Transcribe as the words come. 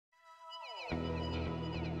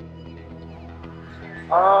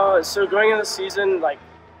So going into the season, like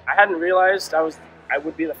I hadn't realized I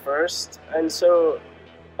would be the first, and so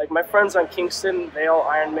like my friends on Kingston, they all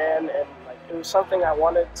Ironman, and like it was something I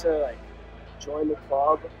wanted to like join the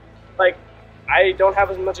club. Like I don't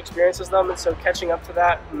have as much experience as them, and so catching up to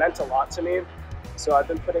that meant a lot to me. So I've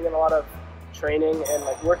been putting in a lot of training and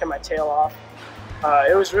like working my tail off.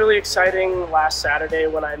 It was really exciting last Saturday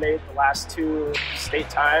when I made the last two state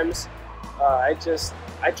times. I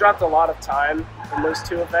dropped a lot of time in those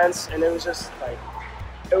two events, and it was just like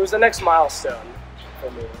it was the next milestone for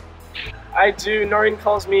me. I do. Noreen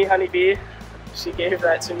calls me Honeybee. She gave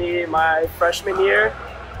that to me my freshman year.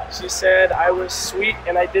 She said I was sweet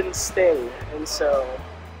and I didn't sting, and so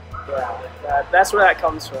yeah, that's where that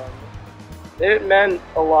comes from. It meant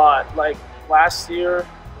a lot. Like last year,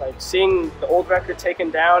 like seeing the old record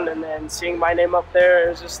taken down and then seeing my name up there, it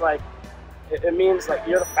was just like it means like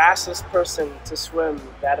you're the fastest person to swim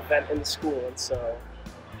that event in the school, and so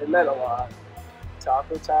it meant a lot.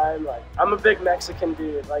 Taco time, like I'm a big Mexican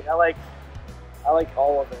dude. Like I like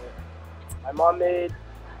all of it. My mom made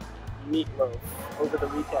meatloaf over the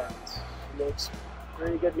weekend. She makes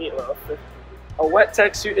pretty good meatloaf. A wet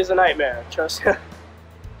tech suit is a nightmare, trust me.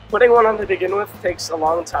 Putting one on to begin with takes a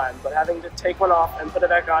long time, but having to take one off and put it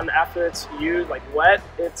back on after it's used, like wet,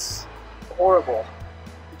 it's horrible.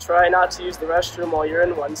 You try not to use the restroom while you're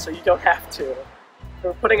in one so you don't have to.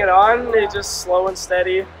 For putting it on, it's just slow and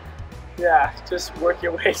steady. Yeah, just work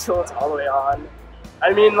your way till it's all the way on.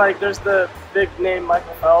 I mean, like, there's the big name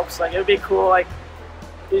Michael Phelps. Like, it would be cool, like,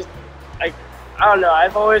 he's, like, I don't know,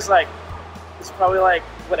 I've always, like, it's probably, like,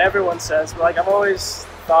 what everyone says, but, like, I've always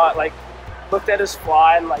thought, like, looked at his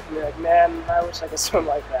fly and, like, be like, man, I wish I could swim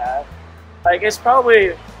like that. Like, it's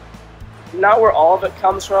probably not where all of it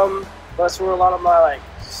comes from, but that's where a lot of my, like,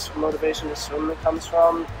 motivation to swim comes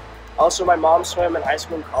from. Also, my mom swam in high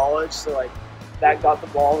school and college, so, like, that got the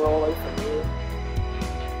ball rolling for me.